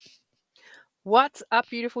What's up,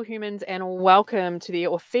 beautiful humans, and welcome to the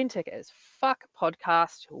Authentic as Fuck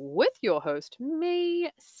podcast with your host,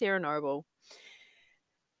 me, Sarah Noble.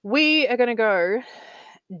 We are going to go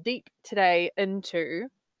deep today into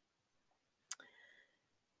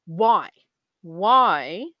why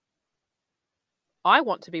I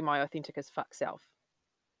want to be my authentic as fuck self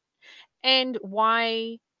and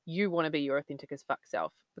why you want to be your authentic as fuck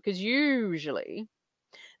self. Because usually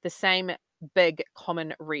the same big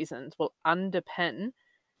common reasons will underpin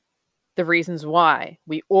the reasons why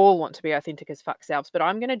we all want to be authentic as fuck selves. But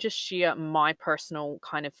I'm going to just share my personal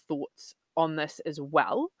kind of thoughts on this as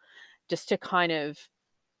well, just to kind of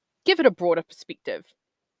give it a broader perspective.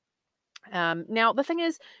 Now, the thing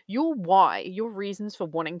is, your why, your reasons for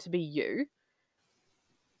wanting to be you,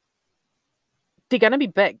 they're going to be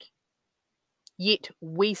big. Yet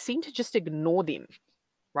we seem to just ignore them,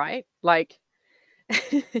 right? Like,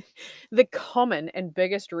 the common and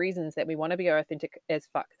biggest reasons that we want to be our authentic as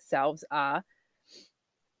fuck selves are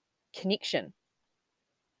connection.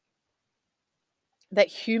 That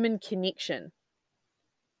human connection,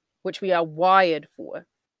 which we are wired for.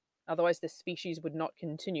 Otherwise, the species would not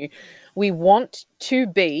continue. We want to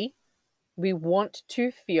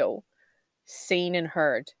feel seen and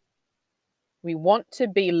heard. We want to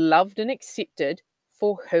be loved and accepted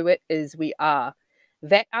for who it is we are.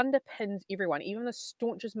 That underpins everyone. Even the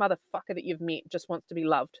staunchest motherfucker that you've met just wants to be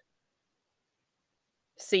loved,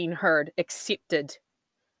 seen, heard, accepted,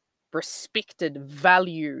 respected,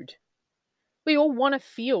 valued. We all want to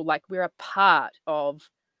feel like we're a part of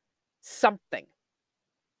something,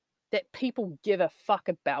 that people give a fuck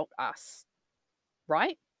about us,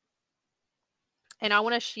 right? And I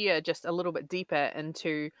want to share just a little bit deeper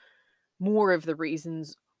into more of the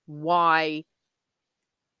reasons why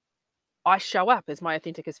I show up as my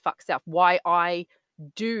authentic as fuck self, why I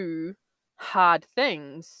do hard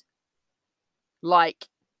things like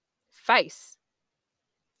face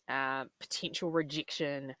potential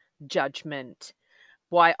rejection, judgment,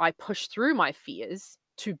 why I push through my fears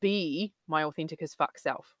to be my authentic as fuck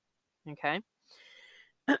self. Okay.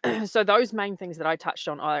 So those main things that I touched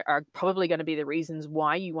on are probably going to be the reasons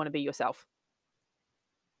why you want to be yourself.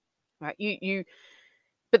 Right?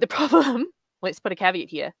 But the problem, let's put a caveat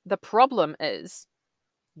here. The problem is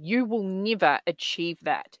you will never achieve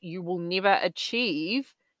that. You will never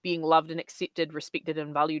achieve being loved and accepted, respected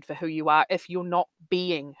and valued for who you are if you're not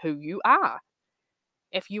being who you are.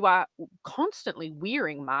 If you are constantly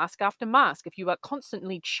wearing mask after mask, if you are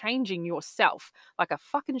constantly changing yourself like a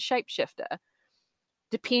fucking shapeshifter,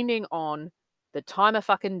 depending on the time of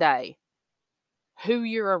fucking day, who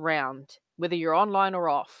you're around, whether you're online or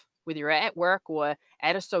off, whether you're at work or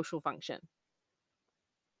at a social function.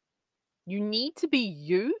 You need to be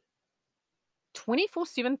you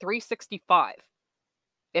 24/7, 365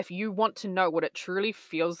 if you want to know what it truly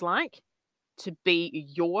feels like to be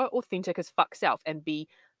your authentic as fuck self and be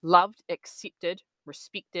loved, accepted,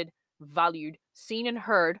 respected, valued, seen and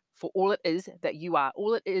heard for all it is that you are,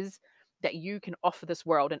 all it is that you can offer this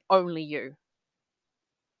world, and only you.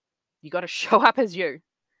 You got to show up as you.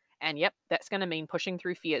 And yep, that's going to mean pushing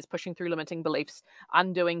through fears, pushing through limiting beliefs,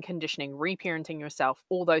 undoing conditioning, reparenting yourself,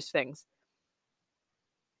 all those things.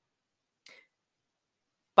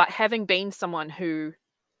 But having been someone who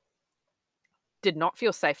did not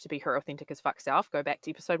feel safe to be her authentic as fuck self, go back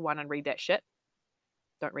to episode 1 and read that shit.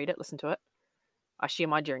 Don't read it, listen to it. I share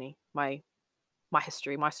my journey, my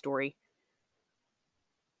history, my story.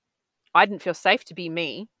 I didn't feel safe to be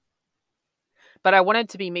me, but I wanted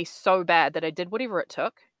to be me so bad that I did whatever it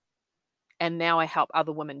took. And now I help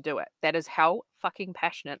other women do it. That is how fucking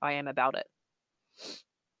passionate I am about it.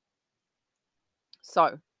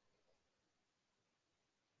 So,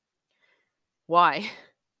 why?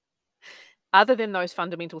 Other than those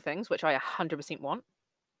fundamental things, which I 100% want,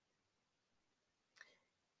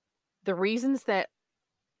 the reasons that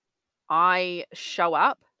I show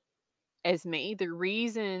up as me, the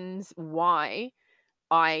reasons why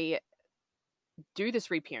I do this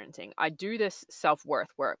reparenting, I do this self-worth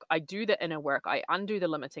work, I do the inner work, I undo the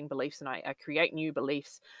limiting beliefs and I create new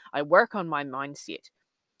beliefs, I work on my mindset,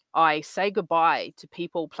 I say goodbye to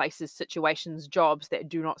people, places, situations, jobs that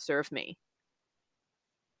do not serve me.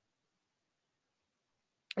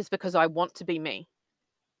 It's because I want to be me.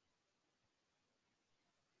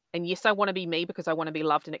 And yes, I want to be me because I want to be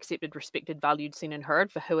loved and accepted, respected, valued, seen and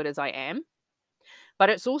heard for who it is I am. But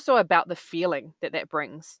it's also about the feeling that that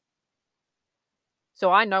brings. So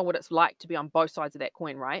I know what it's like to be on both sides of that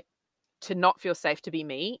coin, right? To not feel safe to be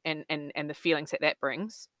me and the feelings that that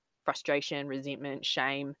brings. Frustration, resentment,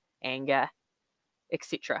 shame, anger,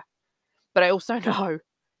 etc. But I also know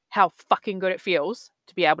how fucking good it feels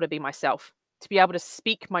to be able to be myself. to be able to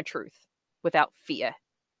speak my truth without fear,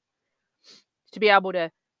 to be able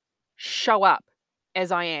to show up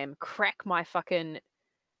as I am, crack my fucking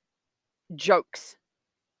jokes,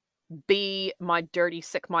 be my dirty,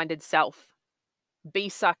 sick-minded self, be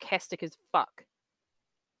sarcastic as fuck,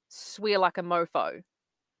 swear like a mofo,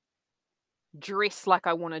 dress like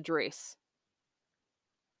I want to dress.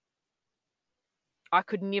 I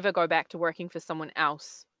could never go back to working for someone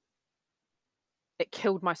else. It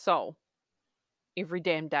killed my soul every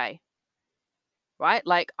damn day, right?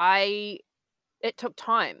 Like it took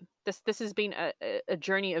time. This has been a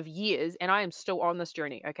journey of years, and I am still on this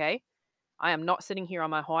journey, okay? I am not sitting here on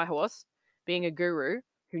my high horse being a guru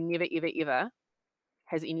who never, ever, ever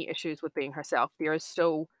has any issues with being herself. There is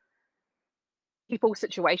still people,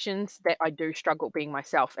 situations that I do struggle being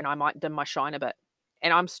myself, and I might dim my shine a bit.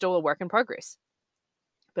 And I'm still a work in progress.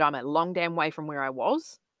 But I'm a long damn way from where I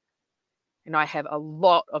was. And I have a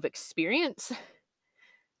lot of experience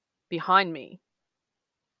behind me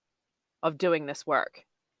of doing this work.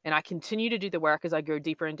 And I continue to do the work as I go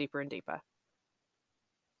deeper and deeper and deeper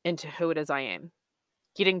into who it is I am.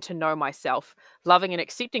 Getting to know myself, loving and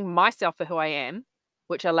accepting myself for who I am,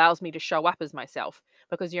 which allows me to show up as myself.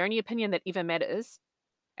 Because the only opinion that ever matters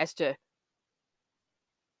as to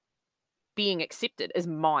being accepted is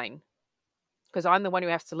mine. Because I'm the one who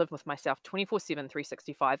has to live with myself 24/7,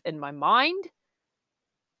 365. In my mind,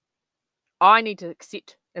 I need to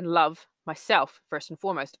accept and love myself first and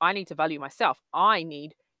foremost. I need to value myself. I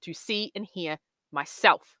need to see and hear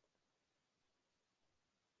myself.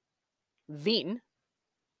 Then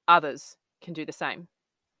others can do the same.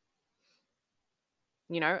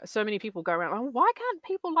 You know, so many people go around, oh, why can't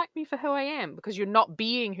people like me for who I am? Because you're not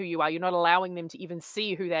being who you are. You're not allowing them to even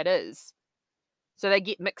see who that is. So they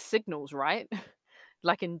get mixed signals, right?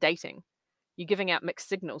 Like in dating, you're giving out mixed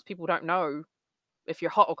signals. People don't know if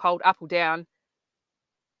you're hot or cold, up or down.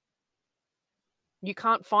 You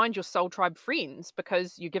can't find your soul tribe friends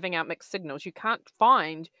because you're giving out mixed signals. You can't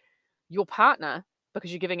find your partner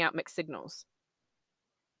because you're giving out mixed signals.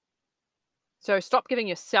 So stop giving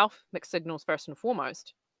yourself mixed signals first and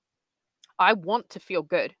foremost. I want to feel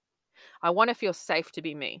good. I want to feel safe to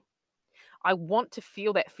be me. I want to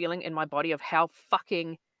feel that feeling in my body of how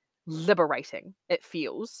fucking liberating it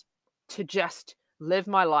feels to just live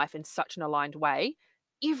my life in such an aligned way.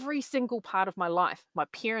 Every single part of my life, my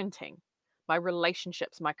parenting, my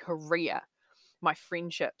relationships, my career, my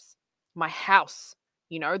friendships, my house,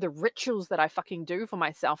 you know, the rituals that I fucking do for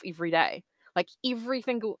myself every day. Like every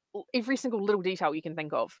single little detail you can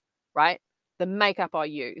think of, right? The makeup I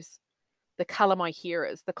use, the color my hair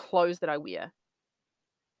is, the clothes that I wear.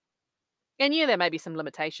 And yeah, there may be some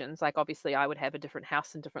limitations. Like obviously I would have a different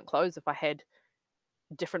house and different clothes if I had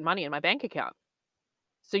different money in my bank account.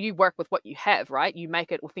 So you work with what you have, right? You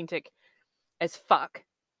make it authentic as fuck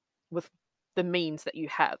with the means that you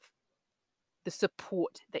have, the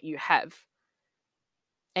support that you have.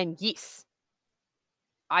 And yes,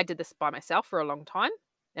 I did this by myself for a long time,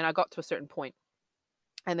 and I got to a certain point.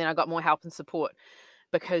 And then I got more help and support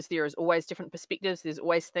because there is always different perspectives. There's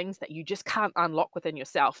always things that you just can't unlock within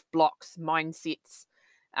yourself, blocks, mindsets,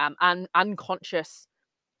 unconscious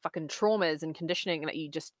fucking traumas and conditioning that you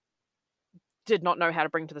just did not know how to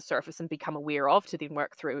bring to the surface and become aware of to then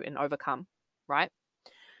work through and overcome, right?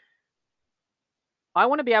 I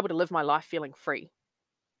want to be able to live my life feeling free.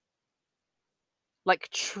 Like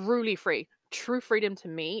truly free. True freedom to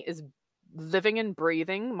me is living and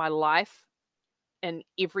breathing my life in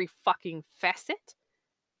every fucking facet,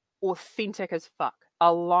 authentic as fuck,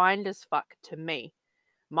 aligned as fuck to me.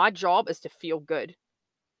 My job is to feel good.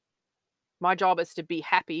 My job is to be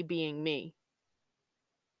happy being me.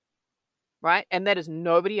 Right? And that is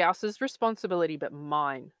nobody else's responsibility but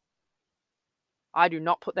mine. I do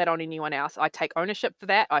not put that on anyone else. I take ownership for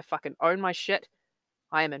that. I fucking own my shit.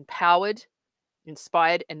 I am empowered,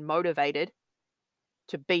 inspired, and motivated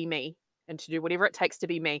to be me and to do whatever it takes to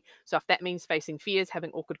be me. So if that means facing fears,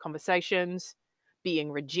 having awkward conversations,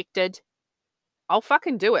 being rejected, I'll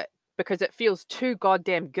fucking do it because it feels too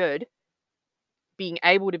goddamn good being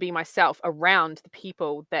able to be myself around the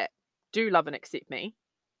people that do love and accept me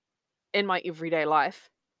in my everyday life,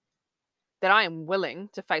 that I am willing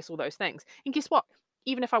to face all those things. And guess what?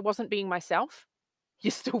 Even if I wasn't being myself,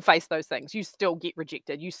 you still face those things. You still get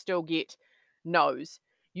rejected. You still get no's.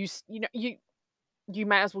 You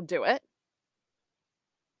may as well do it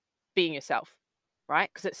being yourself, right?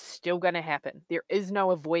 Because it's still going to happen. There is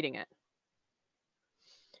no avoiding it.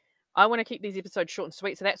 I want to keep these episodes short and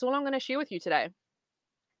sweet, so that's all I'm going to share with you today.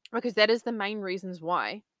 Because that is the main reasons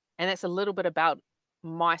why. And that's a little bit about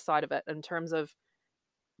my side of it in terms of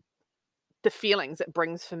the feelings it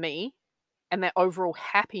brings for me and that overall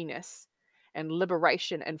happiness and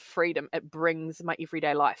liberation and freedom it brings my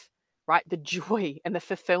everyday life, right? The joy and the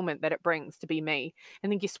fulfillment that it brings to be me.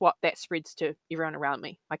 And then guess what? That spreads to everyone around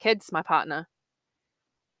me, my kids, my partner.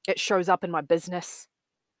 It shows up in my business,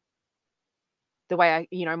 the way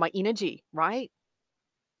my energy, right?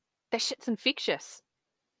 That shit's infectious.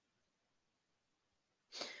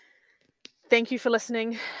 Thank you for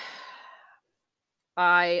listening.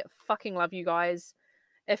 I fucking love you guys.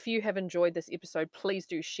 If you have enjoyed this episode, please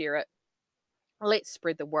do share it. Let's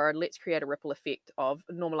spread the word. Let's create a ripple effect of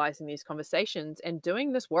normalizing these conversations and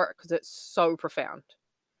doing this work because it's so profound.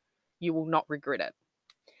 You will not regret it.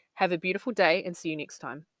 Have a beautiful day and see you next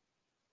time.